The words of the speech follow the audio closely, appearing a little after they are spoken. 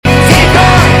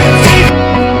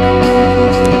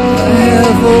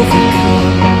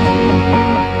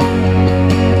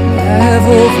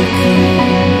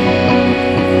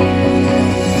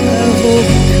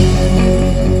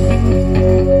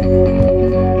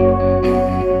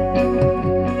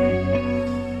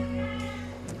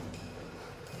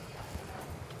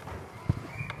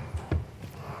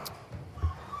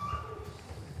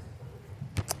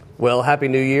Well, Happy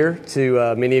New Year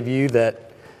to many of you that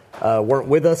weren't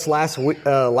with us last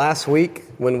week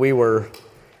when we were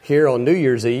here on New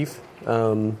Year's Eve.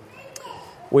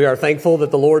 We are thankful that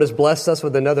the Lord has blessed us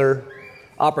with another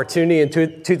opportunity in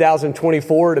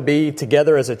 2024 to be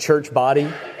together as a church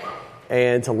body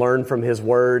and to learn from His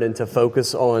Word and to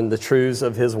focus on the truths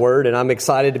of His Word. And I'm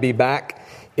excited to be back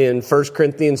in 1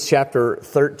 Corinthians chapter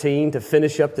 13 to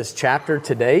finish up this chapter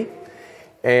today.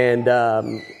 And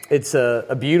it's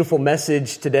a beautiful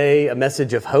message today, a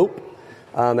message of hope.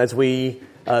 As we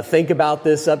think about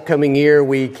this upcoming year,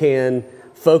 we can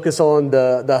focus on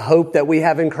the hope that we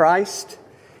have in Christ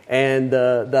and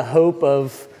the hope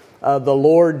of the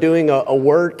Lord doing a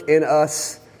work in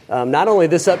us, not only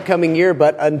this upcoming year,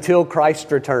 but until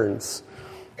Christ returns.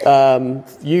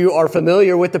 You are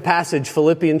familiar with the passage,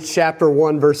 Philippians chapter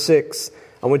 1, verse 6.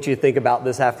 I want you to think about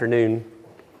this afternoon.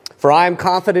 For I am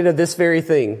confident of this very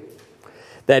thing,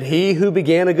 that He who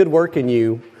began a good work in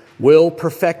you will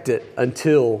perfect it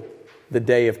until the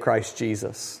day of Christ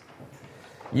Jesus.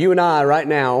 You and I right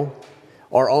now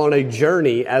are on a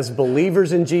journey as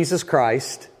believers in Jesus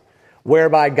Christ,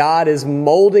 whereby God is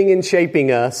molding and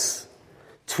shaping us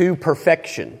to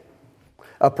perfection,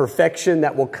 a perfection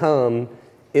that will come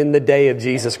in the day of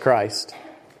Jesus Christ.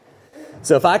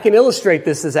 So if I can illustrate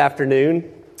this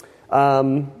afternoon,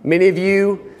 many of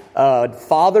you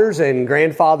fathers and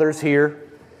grandfathers here,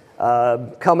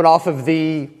 coming off of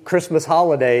the Christmas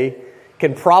holiday,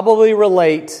 can probably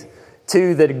relate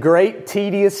to the great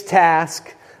tedious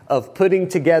task of putting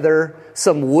together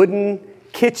some wooden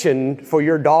kitchen for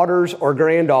your daughters or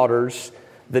granddaughters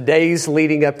the days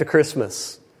leading up to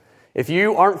Christmas. If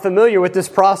you aren't familiar with this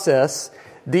process,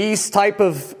 these type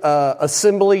of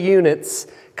assembly units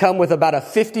come with about a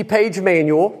 50-page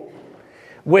manual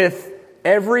with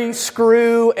every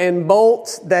screw and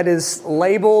bolt that is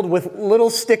labeled with little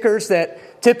stickers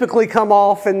that typically come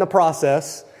off in the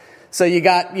process. So you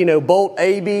got, bolt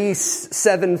AB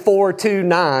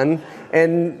 7429,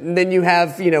 and then you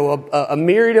have, a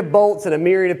myriad of bolts and a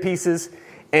myriad of pieces.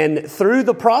 And through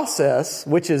the process,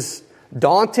 which is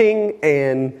daunting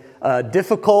and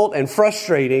difficult and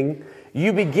frustrating,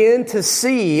 you begin to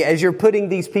see, as you're putting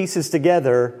these pieces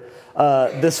together,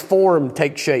 this form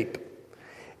take shape.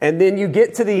 And then you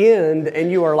get to the end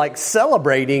and you are like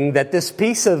celebrating that this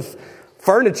piece of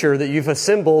furniture that you've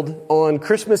assembled on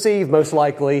Christmas Eve, most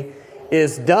likely,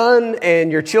 is done,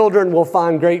 and your children will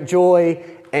find great joy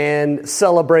and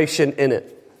celebration in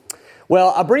it.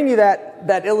 Well, I bring you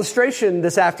that illustration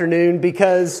this afternoon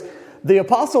because the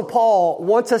Apostle Paul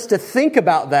wants us to think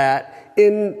about that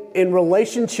in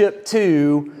relationship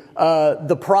to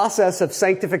the process of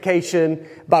sanctification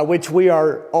by which we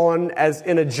are on as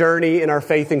in a journey in our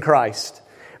faith in Christ.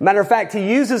 Matter of fact,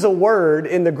 he uses a word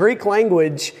in the Greek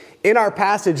language in our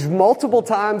passage multiple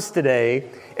times today,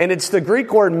 and it's the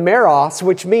Greek word meros,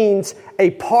 which means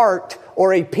a part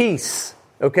or a piece,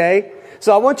 okay?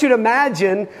 So I want you to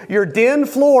imagine your den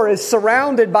floor is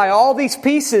surrounded by all these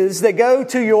pieces that go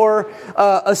to your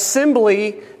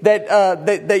assembly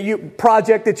that you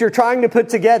project that you're trying to put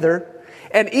together.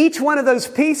 And each one of those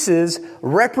pieces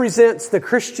represents the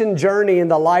Christian journey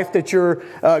and the life that you're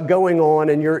going on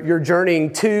and you're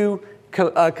journeying to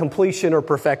completion or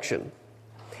perfection.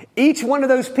 Each one of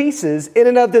those pieces in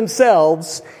and of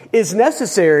themselves is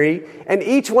necessary, and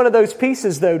each one of those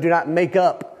pieces, though, do not make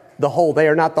up the whole. They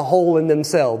are not the whole in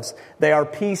themselves. They are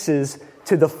pieces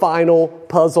to the final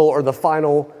puzzle or the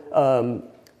final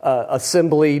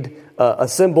assembled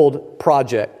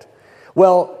project.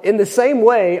 Well, in the same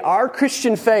way, our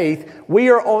Christian faith, we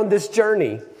are on this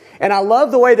journey. And I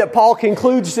love the way that Paul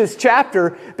concludes this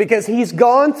chapter because he's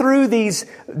gone through these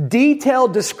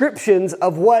detailed descriptions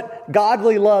of what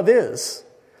godly love is.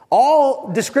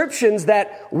 All descriptions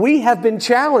that we have been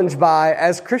challenged by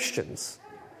as Christians,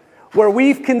 where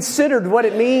we've considered what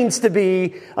it means to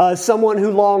be someone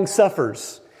who long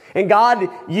suffers. And God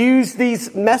used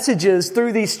these messages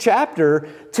through this chapter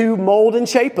to mold and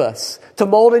shape us,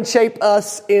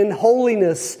 in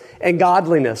holiness and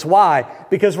godliness. Why?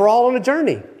 Because we're all on a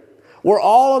journey. We're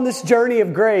all on this journey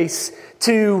of grace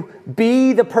to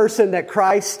be the person that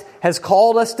Christ has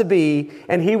called us to be,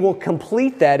 and He will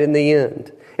complete that in the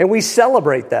end. And we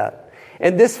celebrate that.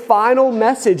 And this final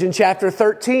message in chapter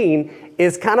 13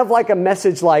 is kind of like a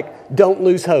message like, don't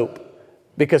lose hope,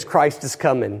 because Christ is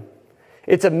coming.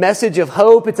 It's a message of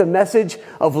hope. It's a message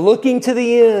of looking to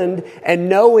the end and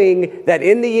knowing that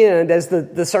in the end, as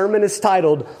the sermon is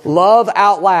titled, love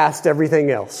outlasts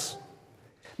everything else.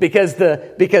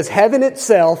 Because heaven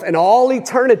itself and all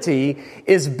eternity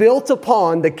is built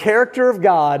upon the character of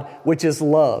God, which is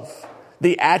love,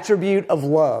 the attribute of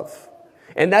love.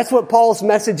 And that's what Paul's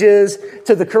message is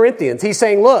to the Corinthians. He's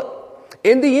saying, look,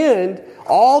 in the end,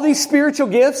 all these spiritual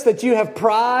gifts that you have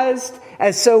prized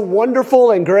as so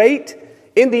wonderful and great,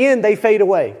 in the end, they fade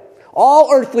away.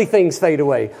 All earthly things fade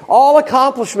away. All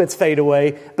accomplishments fade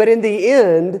away. But in the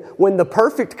end, when the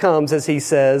perfect comes, as he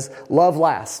says, love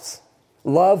lasts.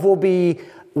 Love will be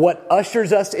what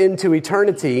ushers us into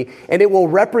eternity, and it will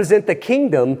represent the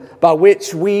kingdom by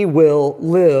which we will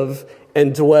live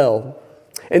and dwell.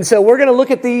 And so we're going to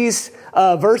look at these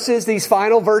verses, these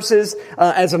final verses,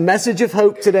 as a message of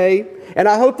hope today. And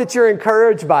I hope that you're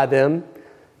encouraged by them,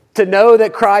 to know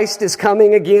that Christ is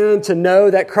coming again, to know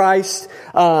that Christ,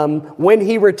 when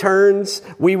He returns,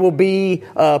 we will be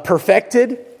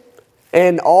perfected.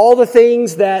 And all the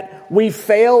things that we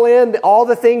fail in, all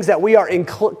the things that we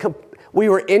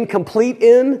were incomplete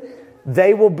in,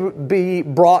 they will be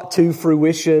brought to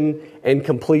fruition and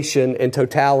completion and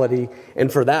totality.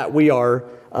 And for that, we are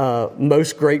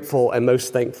most grateful and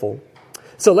most thankful.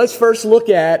 So let's first look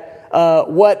at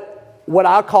what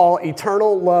I call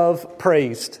eternal love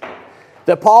praised.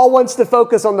 That Paul wants to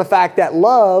focus on the fact that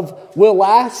love will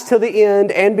last to the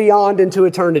end and beyond into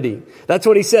eternity. That's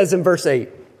what he says in verse 8.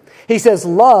 He says,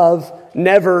 love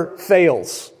never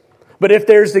fails. But if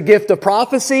there's the gift of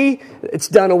prophecy, it's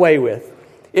done away with.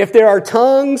 If there are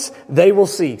tongues, they will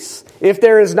cease. If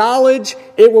there is knowledge,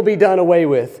 it will be done away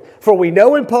with. For we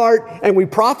know in part and we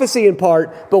prophesy in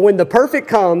part, but when the perfect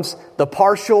comes, the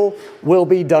partial will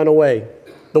be done away.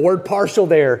 The word partial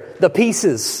there, the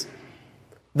pieces.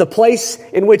 The place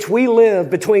in which we live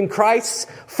between Christ's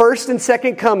first and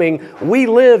second coming, we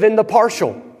live in the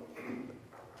partial.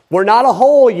 We're not a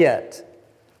whole yet.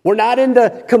 We're not in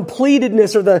the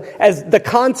completedness or the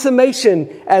consummation,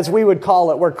 as we would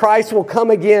call it, where Christ will come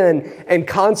again and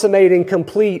consummate and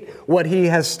complete what He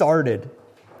has started.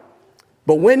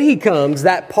 But when He comes,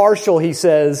 that partial, he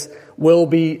says, will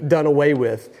be done away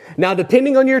with. Now,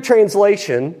 depending on your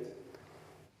translation,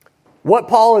 what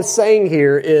Paul is saying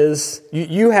here is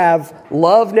you have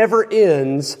love never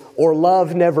ends or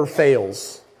love never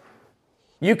fails.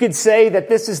 You could say that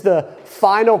this is the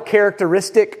final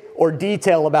characteristic or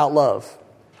detail about love.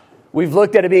 We've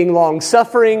looked at it being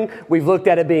long-suffering. We've looked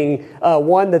at it being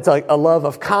one that's a love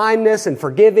of kindness and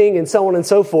forgiving and so on and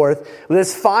so forth.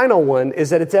 This final one is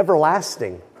that it's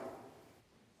everlasting.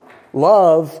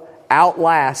 Love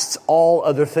outlasts all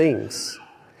other things.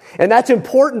 And that's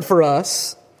important for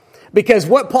us, because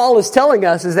what Paul is telling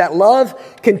us is that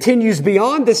love continues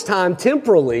beyond this time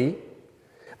temporally,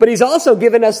 but he's also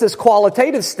given us this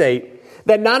qualitative state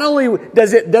that not only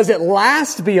does it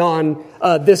last beyond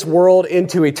this world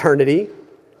into eternity,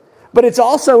 but it's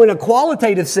also in a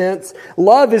qualitative sense,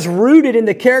 love is rooted in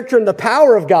the character and the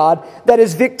power of God that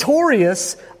is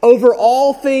victorious over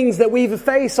all things that we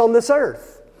face on this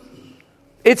earth.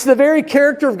 It's the very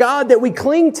character of God that we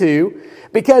cling to,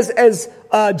 because as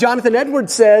Jonathan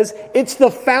Edwards says, it's the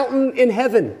fountain in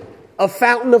heaven, a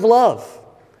fountain of love.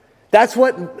 That's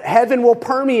what heaven will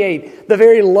permeate, the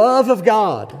very love of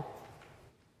God.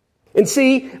 And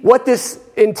see, what this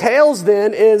entails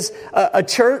then is a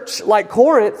church like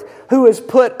Corinth who has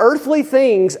put earthly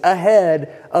things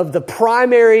ahead of the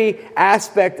primary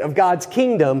aspect of God's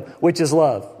kingdom, which is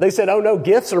love. They said, oh no,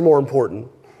 gifts are more important.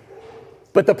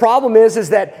 But the problem is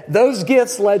that those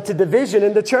gifts led to division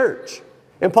in the church.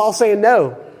 And Paul's saying,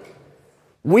 no,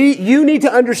 you need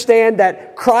to understand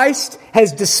that Christ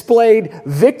has displayed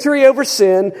victory over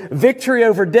sin, victory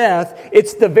over death.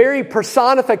 It's the very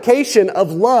personification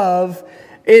of love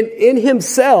in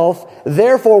Himself.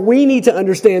 Therefore, we need to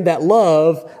understand that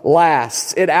love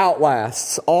lasts. It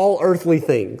outlasts all earthly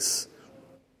things.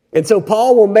 And so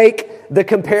Paul will make the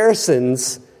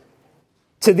comparisons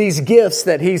to these gifts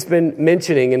that he's been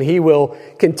mentioning, and he will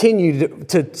continue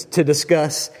to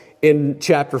discuss in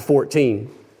chapter 14.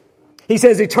 He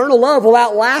says eternal love will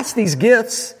outlast these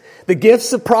gifts, the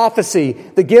gifts of prophecy,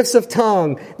 the gifts of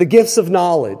tongue, the gifts of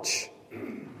knowledge.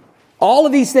 All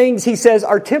of these things, he says,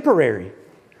 are temporary.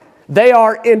 They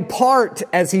are in part,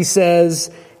 as he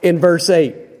says in verse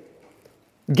 8.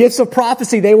 Gifts of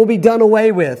prophecy, they will be done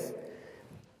away with.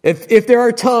 If there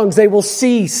are tongues, they will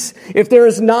cease. If there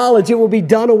is knowledge, it will be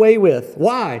done away with.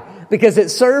 Why? Because it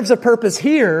serves a purpose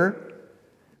here,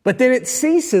 but then it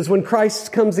ceases when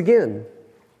Christ comes again.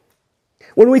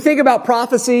 When we think about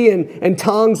prophecy and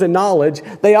tongues and knowledge,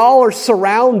 they all are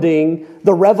surrounding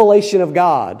the revelation of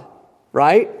God,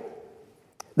 right?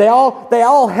 They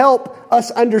all help us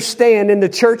understand in the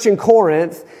church in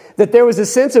Corinth that there was a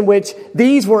sense in which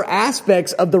these were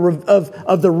aspects of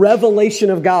the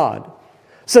revelation of God.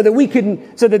 So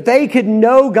that they could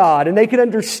know God and they could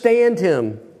understand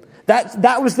Him.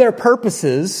 That was their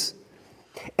purposes.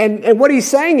 And what he's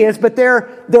saying is, but their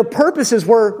purposes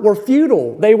were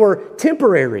futile. They were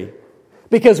temporary.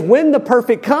 Because when the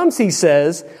perfect comes, he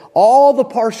says, all the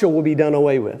partial will be done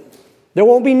away with. There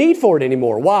won't be need for it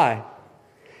anymore. Why?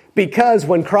 Because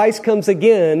when Christ comes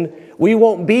again, we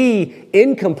won't be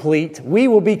incomplete. We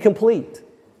will be complete.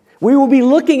 We will be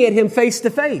looking at him face to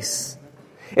face.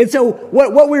 And so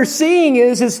what we're seeing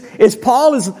is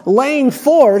Paul is laying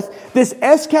forth this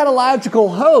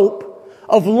eschatological hope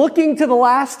of looking to the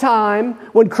last time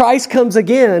when Christ comes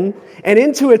again and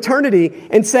into eternity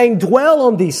and saying, dwell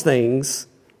on these things,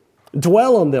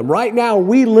 dwell on them. Right now,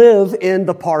 we live in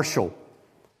the partial.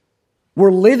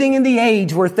 We're living in the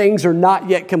age where things are not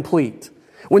yet complete.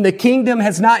 When the kingdom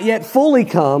has not yet fully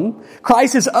come,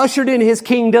 Christ is ushered in his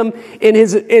kingdom in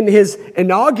his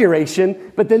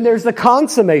inauguration, but then there's the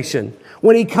consummation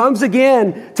when he comes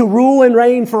again to rule and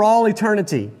reign for all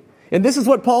eternity. And this is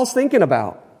what Paul's thinking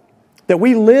about. That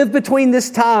we live between this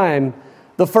time,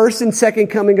 the first and second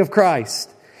coming of Christ.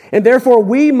 And therefore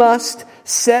we must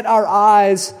set our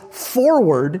eyes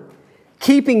forward,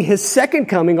 keeping his second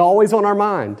coming always on our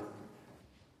mind.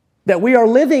 That we are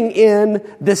living in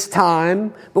this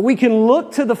time, but we can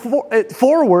look to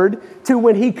forward to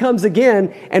when he comes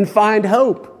again and find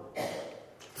hope.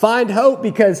 Find hope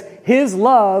because his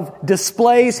love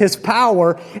displays his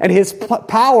power, and his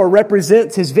power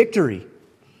represents his victory.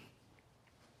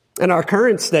 In our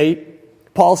current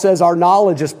state, Paul says our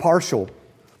knowledge is partial.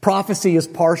 Prophecy is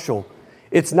partial.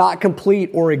 It's not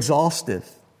complete or exhaustive.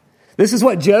 This is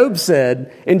what Job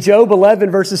said in Job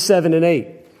 11 verses 7 and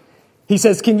 8. He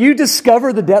says, can you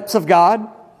discover the depths of God?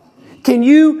 Can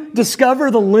you discover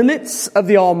the limits of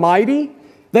the Almighty?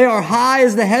 They are high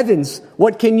as the heavens.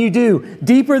 What can you do?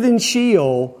 Deeper than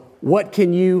Sheol, what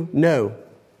can you know?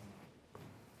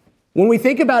 When we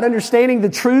think about understanding the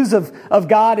truths of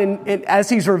God and as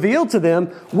he's revealed to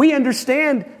them, we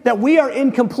understand that we are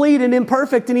incomplete and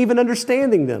imperfect in even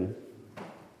understanding them.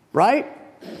 Right?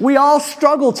 We all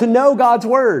struggle to know God's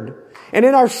word. And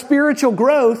in our spiritual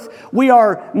growth, we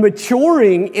are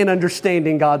maturing in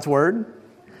understanding God's word.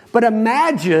 But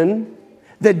imagine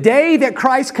the day that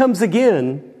Christ comes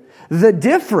again, the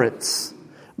difference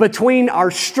between our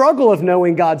struggle of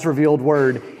knowing God's revealed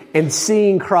word and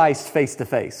seeing Christ face to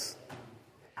face.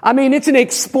 I mean, it's an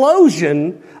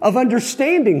explosion of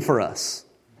understanding for us.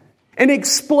 An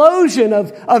explosion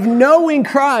of knowing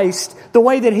Christ the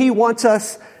way that he wants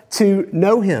us to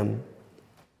know him.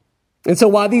 And so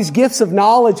while these gifts of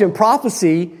knowledge and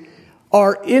prophecy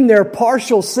are in their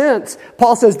partial sense,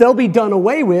 Paul says they'll be done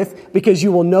away with because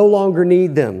you will no longer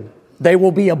need them. They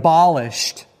will be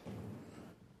abolished.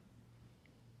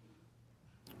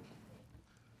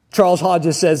 Charles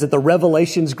Hodges says that the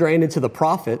revelations granted to the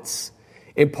prophets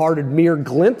imparted mere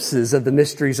glimpses of the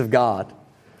mysteries of God.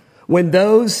 When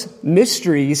those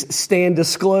mysteries stand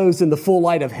disclosed in the full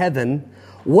light of heaven,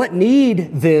 what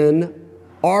need then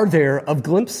are there of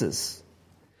glimpses?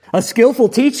 A skillful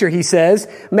teacher, he says,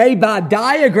 may by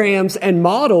diagrams and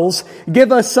models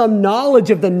give us some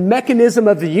knowledge of the mechanism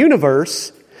of the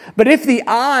universe, but if the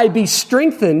eye be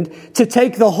strengthened to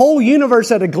take the whole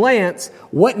universe at a glance,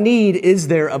 what need is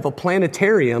there of a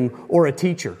planetarium or a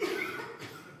teacher?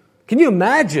 Can you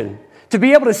imagine to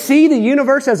be able to see the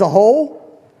universe as a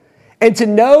whole and to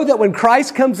know that when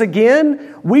Christ comes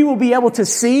again, we will be able to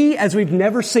see as we've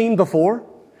never seen before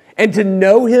and to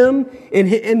know him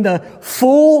in the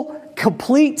full,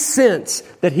 complete sense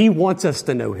that he wants us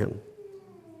to know him.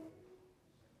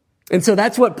 And so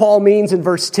that's what Paul means in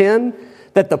verse 10,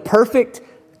 that the perfect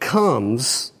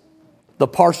comes, the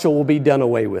partial will be done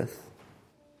away with.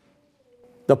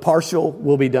 The partial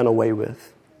will be done away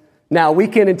with. Now, we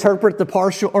can interpret the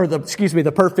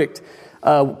perfect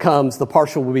comes, the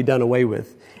partial will be done away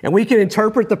with. And we can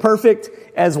interpret the perfect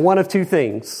as one of two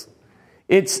things.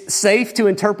 It's safe to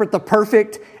interpret the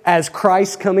perfect as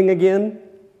Christ coming again,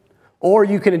 or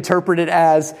you can interpret it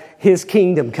as his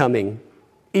kingdom coming.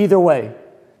 Either way,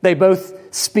 they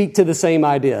both speak to the same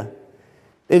idea,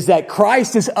 is that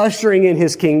Christ is ushering in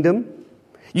his kingdom.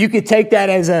 You could take that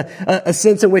as a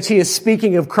sense in which he is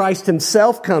speaking of Christ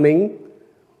himself coming,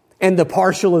 and the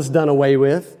partial is done away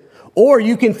with. Or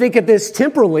you can think of this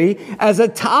temporally as a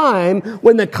time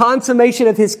when the consummation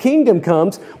of his kingdom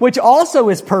comes, which also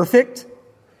is perfect,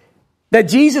 that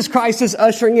Jesus Christ is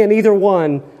ushering in. Either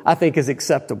one, I think, is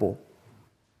acceptable.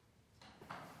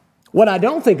 What I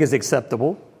don't think is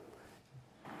acceptable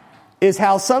is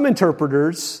how some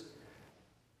interpreters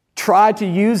try to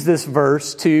use this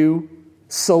verse to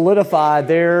solidify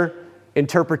their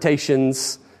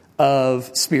interpretations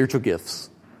of spiritual gifts.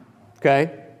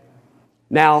 Okay?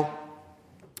 Now,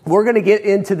 we're going to get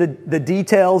into the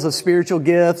details of spiritual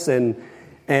gifts and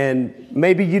And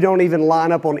maybe you don't even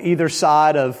line up on either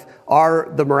side of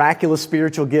are the miraculous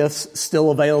spiritual gifts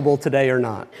still available today or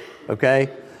not, okay?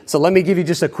 So let me give you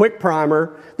just a quick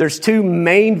primer. There's two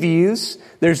main views.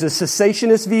 There's a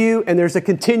cessationist view and there's a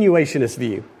continuationist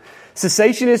view.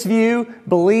 Cessationist view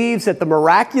believes that the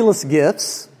miraculous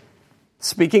gifts,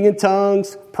 speaking in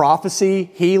tongues,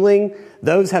 prophecy, healing,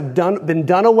 those have been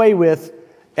done away with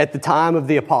at the time of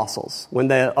the apostles. When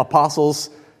the apostles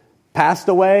passed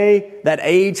away, that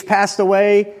age passed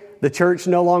away, the church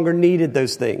no longer needed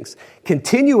those things.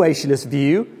 Continuationist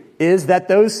view is that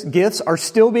those gifts are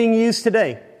still being used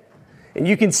today. And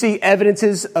you can see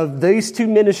evidences of these two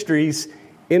ministries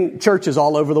in churches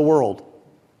all over the world.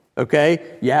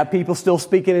 Okay? You have people still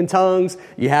speaking in tongues.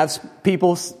 You have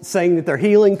people saying that they're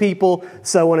healing people,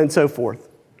 so on and so forth.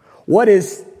 What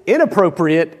is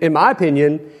inappropriate, in my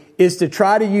opinion, is to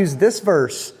try to use this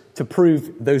verse to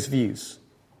prove those views.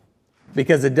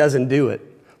 Because it doesn't do it.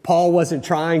 Paul wasn't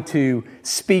trying to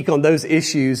speak on those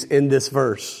issues in this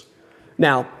verse.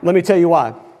 Now, let me tell you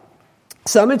why.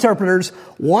 Some interpreters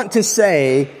want to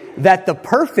say that the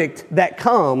perfect that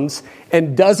comes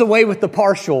and does away with the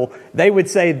partial, they would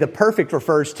say the perfect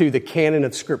refers to the canon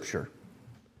of Scripture.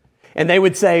 And they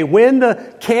would say when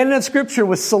the canon of Scripture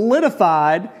was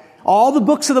solidified, all the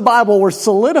books of the Bible were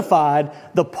solidified,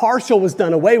 the partial was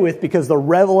done away with because the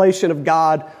revelation of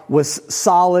God was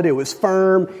solid, it was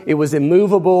firm, it was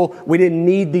immovable. We didn't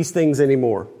need these things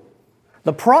anymore.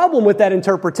 The problem with that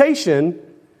interpretation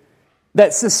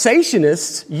that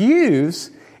cessationists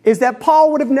use is that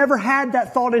Paul would have never had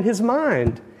that thought in his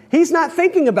mind. He's not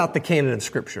thinking about the canon of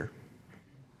Scripture.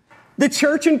 The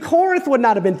church in Corinth would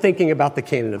not have been thinking about the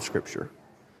canon of Scripture.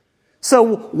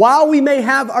 So while we may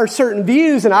have our certain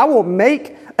views, and I will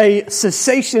make a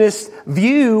cessationist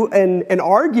view and an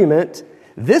argument,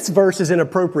 this verse is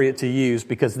inappropriate to use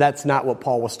because that's not what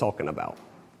Paul was talking about.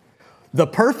 The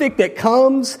perfect that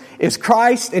comes is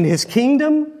Christ and His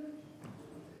kingdom.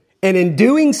 And in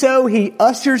doing so, He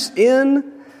ushers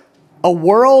in a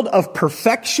world of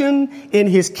perfection in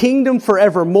His kingdom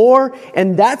forevermore.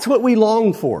 And that's what we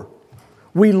long for.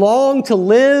 We long to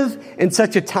live in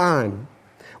such a time.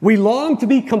 We long to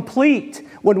be complete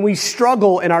when we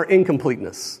struggle in our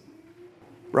incompleteness.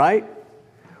 Right?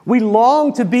 We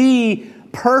long to be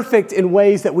perfect in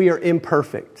ways that we are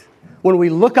imperfect. When we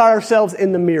look at ourselves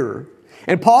in the mirror.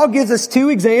 And Paul gives us two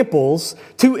examples,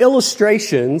 two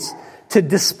illustrations to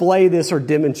display this or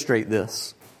demonstrate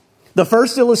this. The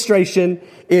first illustration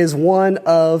is one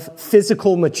of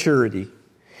physical maturity.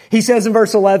 He says in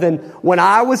verse 11, when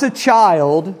I was a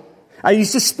child, I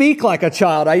used to speak like a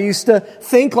child. I used to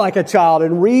think like a child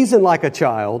and reason like a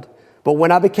child. But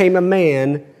when I became a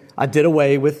man, I did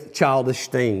away with childish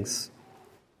things.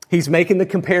 He's making the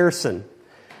comparison.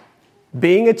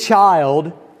 Being a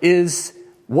child is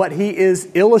what he is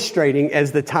illustrating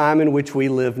as the time in which we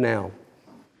live now.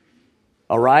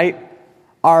 All right?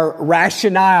 Our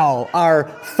rationale, our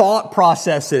thought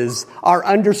processes, our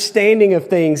understanding of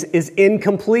things is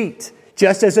incomplete.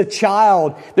 Just as a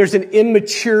child, there's an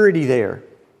immaturity there.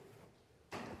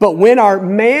 But when our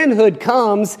manhood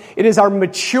comes, it is our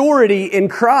maturity in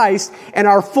Christ, and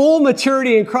our full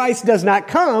maturity in Christ does not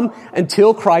come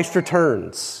until Christ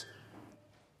returns.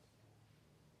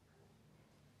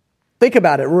 Think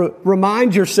about it.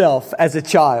 Remind yourself as a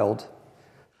child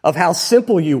of how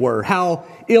simple you were, how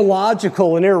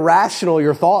illogical and irrational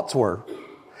your thoughts were.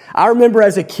 I remember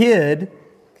as a kid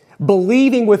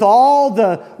believing with all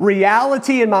the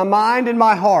reality in my mind and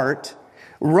my heart,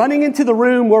 running into the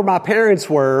room where my parents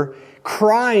were,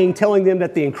 crying, telling them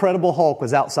that the Incredible Hulk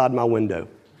was outside my window.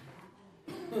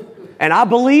 And I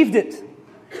believed it.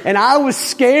 And I was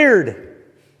scared.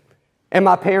 And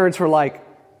my parents were like,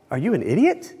 "Are you an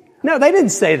idiot?" No, they didn't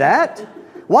say that.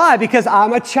 Why? Because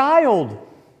I'm a child.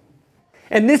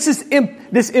 And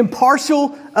this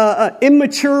impartial,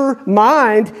 immature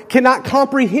mind cannot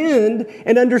comprehend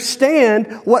and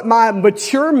understand what my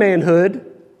mature manhood,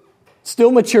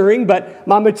 still maturing, but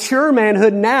my mature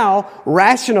manhood now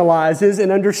rationalizes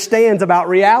and understands about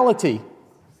reality.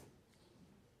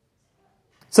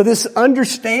 So this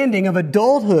understanding of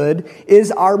adulthood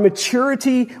is our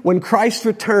maturity when Christ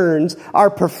returns, our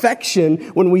perfection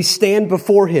when we stand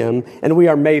before Him and we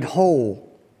are made whole.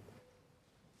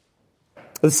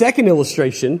 The second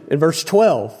illustration in verse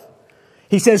 12,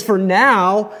 he says, "For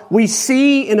now we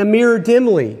see in a mirror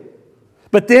dimly,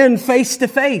 but then face to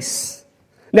face.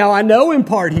 Now I know in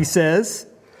part," he says,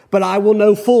 "but I will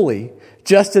know fully,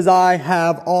 just as I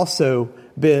have also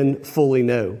been fully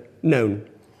known."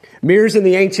 Mirrors in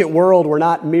the ancient world were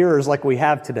not mirrors like we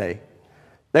have today.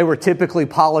 They were typically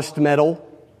polished metal.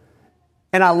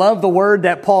 And I love the word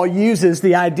that Paul uses,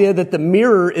 the idea that the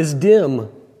mirror is dim.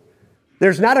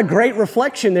 There's not a great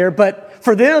reflection there, but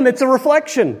for them, it's a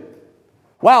reflection.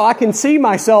 Wow, I can see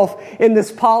myself in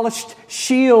this polished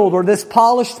shield or this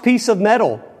polished piece of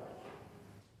metal.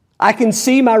 I can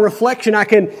see my reflection. I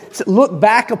can look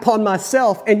back upon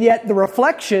myself, and yet the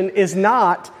reflection is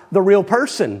not the real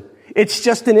person. It's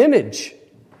just an image.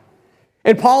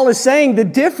 And Paul is saying the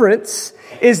difference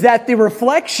is that the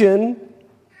reflection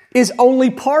is only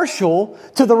partial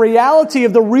to the reality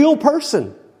of the real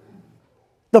person.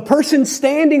 The person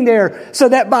standing there, so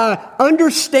that by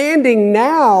understanding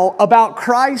now about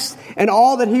Christ and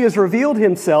all that He has revealed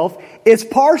Himself, is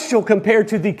partial compared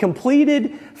to the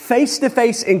completed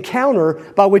face-to-face encounter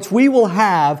by which we will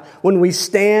have when we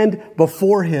stand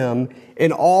before Him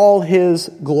in all His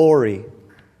glory.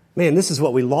 Man, this is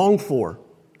what we long for.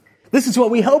 This is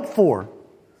what we hope for.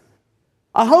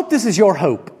 I hope this is your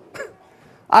hope.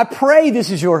 I pray this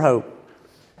is your hope.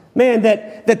 Man,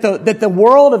 that the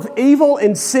world of evil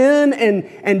and sin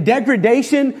and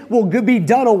degradation will be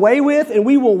done away with, and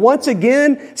we will once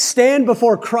again stand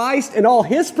before Christ in all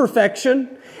His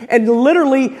perfection and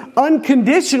literally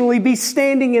unconditionally be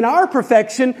standing in our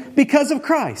perfection because of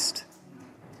Christ.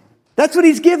 That's what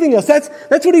He's giving us. That's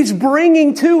what He's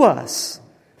bringing to us.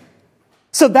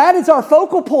 So that is our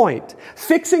focal point,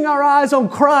 fixing our eyes on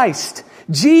Christ,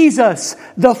 Jesus,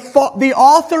 the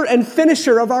author and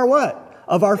finisher of our what?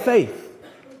 Of our faith.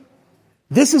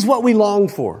 This is what we long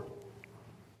for.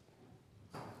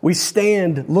 We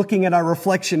stand looking at our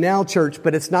reflection now, church,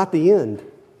 but it's not the end.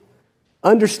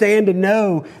 Understand and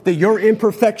know that your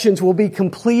imperfections will be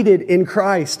completed in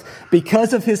Christ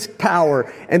because of His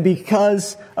power and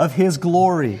because of His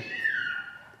glory.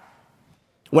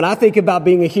 When I think about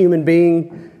being a human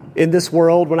being in this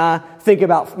world, when I think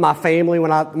about my family,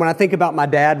 when I think about my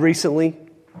dad recently,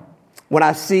 when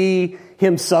I see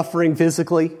him suffering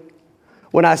physically,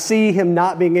 when I see him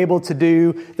not being able to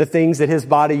do the things that his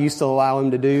body used to allow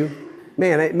him to do,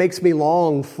 man, it makes me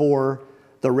long for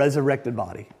the resurrected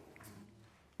body,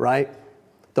 right?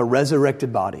 The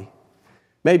resurrected body.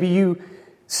 Maybe you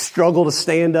struggle to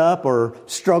stand up or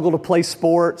struggle to play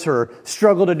sports or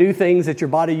struggle to do things that your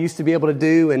body used to be able to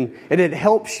do, and it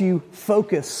helps you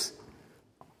focus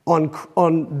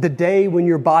on the day when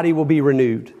your body will be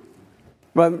renewed.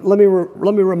 But let me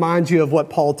remind you of what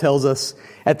Paul tells us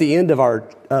at the end of our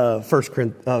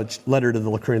letter to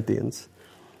the Corinthians.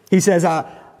 He says,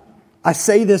 I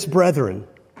say this, brethren,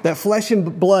 that flesh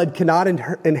and blood cannot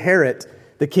inherit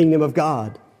the kingdom of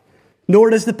God,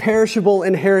 nor does the perishable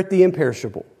inherit the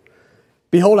imperishable.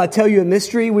 Behold, I tell you a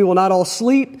mystery. We will not all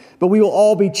sleep, but we will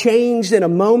all be changed in a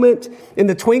moment, in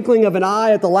the twinkling of an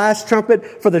eye at the last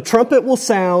trumpet. For the trumpet will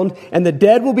sound, and the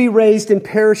dead will be raised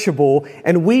imperishable,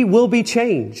 and we will be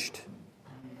changed.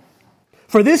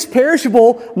 For this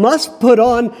perishable must put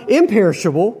on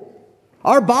imperishable.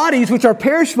 Our bodies, which are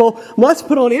perishable, must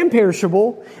put on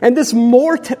imperishable, and this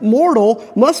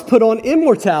mortal must put on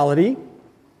immortality.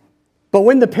 But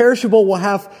when this perishable will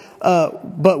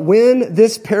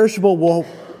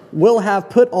have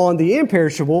put on the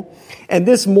imperishable, and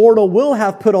this mortal will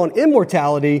have put on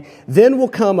immortality, then will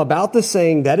come about the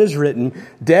saying that is written,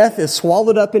 death is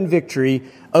swallowed up in victory.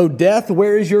 O death,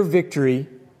 where is your victory?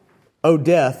 O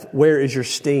death, where is your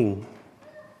sting?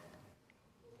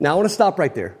 Now I want to stop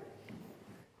right there.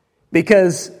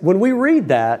 Because when we read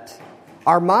that,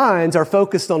 our minds are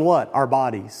focused on what? Our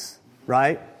bodies,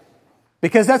 right?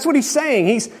 Because that's what he's saying.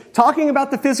 He's talking about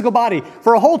the physical body.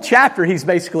 For a whole chapter, he's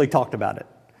basically talked about it.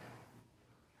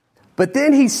 But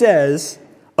then he says,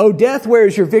 O death, where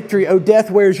is your victory? O death,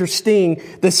 where is your sting?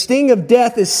 The sting of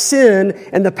death is sin,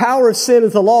 and the power of sin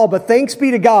is the law. But thanks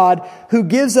be to God who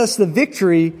gives us the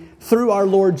victory through our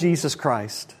Lord Jesus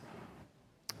Christ.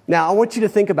 Now, I want you to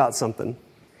think about something.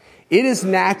 It is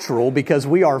natural, because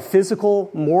we are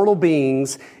physical, mortal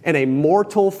beings in a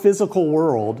mortal, physical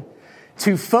world,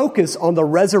 to focus on the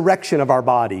resurrection of our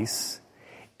bodies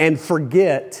and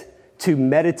forget to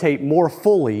meditate more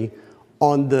fully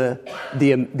on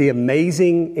the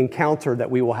amazing encounter that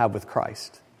we will have with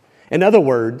Christ. In other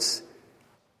words,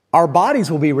 our bodies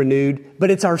will be renewed,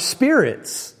 but it's our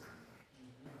spirits.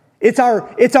 It's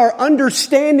our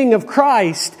understanding of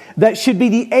Christ that should be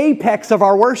the apex of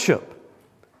our worship.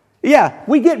 Yeah,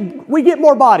 we get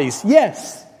more bodies.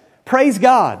 Yes, praise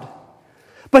God.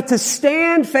 But to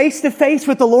stand face to face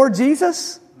with the Lord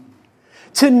Jesus,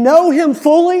 to know Him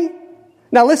fully.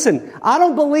 Now listen, I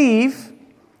don't believe,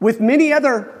 with many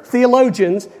other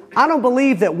theologians, I don't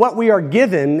believe that what we are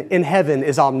given in heaven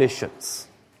is omniscience.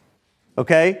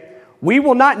 Okay? We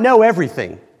will not know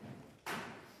everything.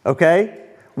 Okay?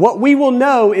 What we will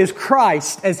know is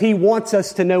Christ as He wants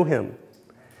us to know Him.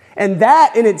 And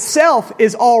that in itself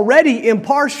is already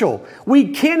impartial. We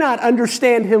cannot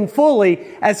understand Him fully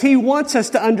as He wants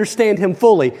us to understand Him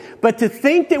fully. But to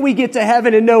think that we get to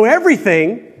heaven and know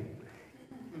everything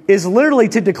is literally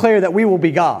to declare that we will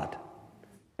be God.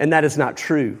 And that is not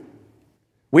true.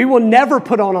 We will never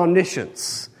put on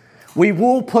omniscience. We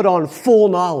will put on full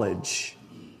knowledge.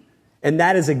 And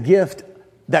that is a gift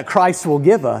that Christ will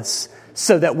give us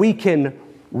so that we can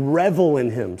revel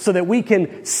in Him, so that we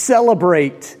can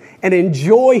celebrate and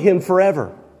enjoy Him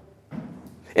forever.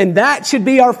 And that should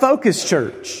be our focus,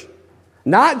 church.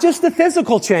 Not just the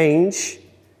physical change,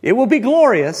 it will be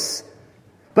glorious,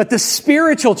 but the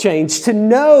spiritual change, to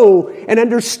know and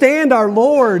understand our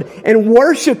Lord and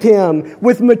worship Him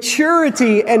with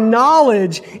maturity and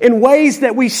knowledge in ways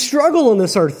that we struggle on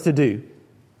this earth to do.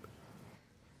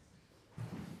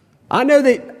 I know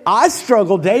that I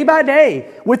struggle day by day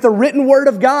with the written Word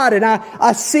of God, and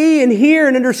I see and hear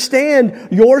and understand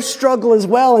your struggle as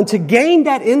well. And to gain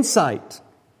that insight,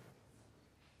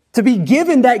 to be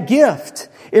given that gift,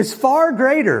 is far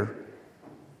greater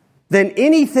than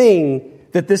anything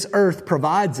that this earth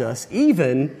provides us,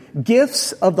 even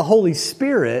gifts of the Holy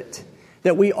Spirit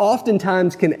that we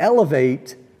oftentimes can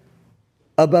elevate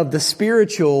above the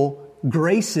spiritual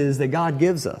graces that God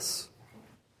gives us.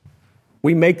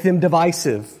 We make them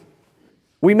divisive.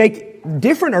 We make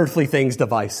different earthly things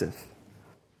divisive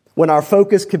when our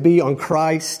focus could be on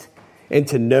Christ and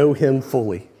to know Him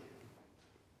fully.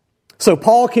 So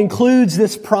Paul concludes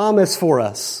this promise for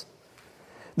us,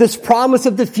 this promise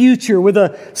of the future, with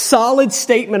a solid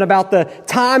statement about the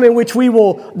time in which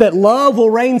that love will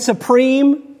reign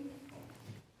supreme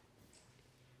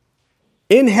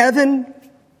in heaven.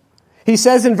 He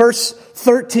says in verse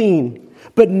 13,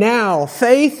 "But now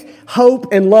faith,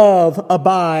 hope, and love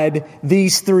abide,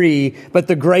 these three, but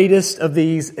the greatest of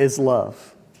these is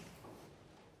love."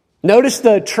 Notice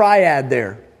the triad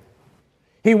there.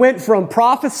 He went from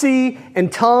prophecy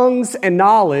and tongues and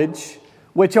knowledge,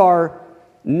 which are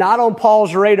not on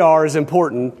Paul's radar as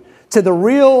important, to the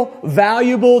real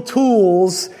valuable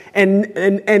tools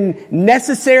and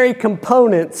necessary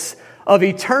components of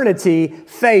eternity: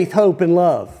 faith, hope, and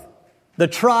love. The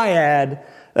triad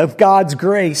of God's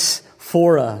grace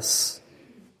for us.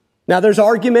 Now, there's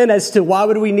argument as to why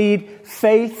would we need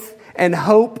faith and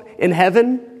hope in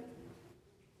heaven?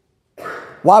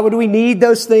 Why would we need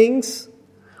those things?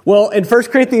 Well, in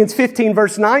 1 Corinthians 15,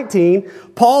 verse 19,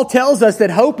 Paul tells us that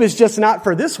hope is just not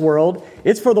for this world,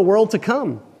 it's for the world to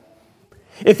come.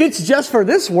 If it's just for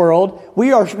this world,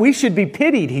 we should be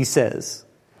pitied, he says.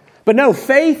 But no,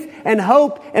 faith and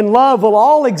hope and love will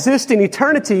all exist in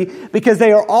eternity because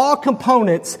they are all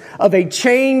components of a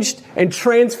changed and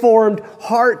transformed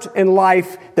heart and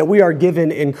life that we are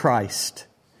given in Christ.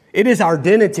 It is our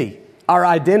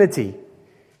identity.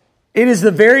 It is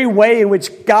the very way in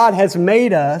which God has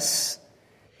made us.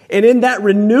 And in that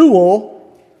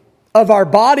renewal of our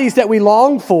bodies that we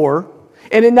long for,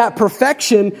 and in that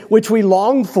perfection which we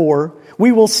long for,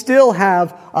 we will still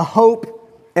have a hope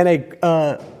and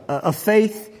a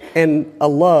faith and a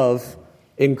love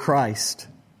in Christ.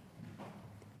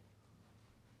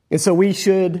 And so we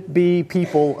should be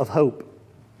people of hope.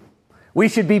 We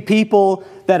should be people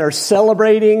that are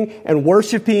celebrating and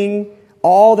worshiping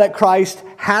all that Christ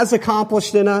has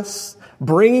accomplished in us,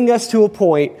 bringing us to a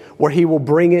point where He will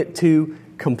bring it to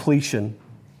completion.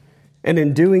 And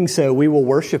in doing so, we will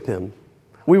worship Him.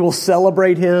 We will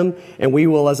celebrate Him, and we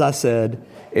will, as I said,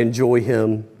 enjoy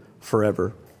Him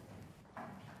forever.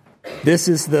 This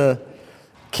is the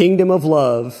kingdom of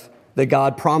love that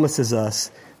God promises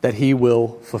us that He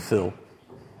will fulfill.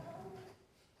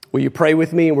 Will you pray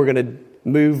with me? And we're going to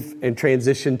move and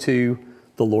transition to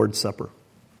the Lord's Supper.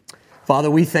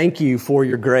 Father, we thank You for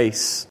Your grace.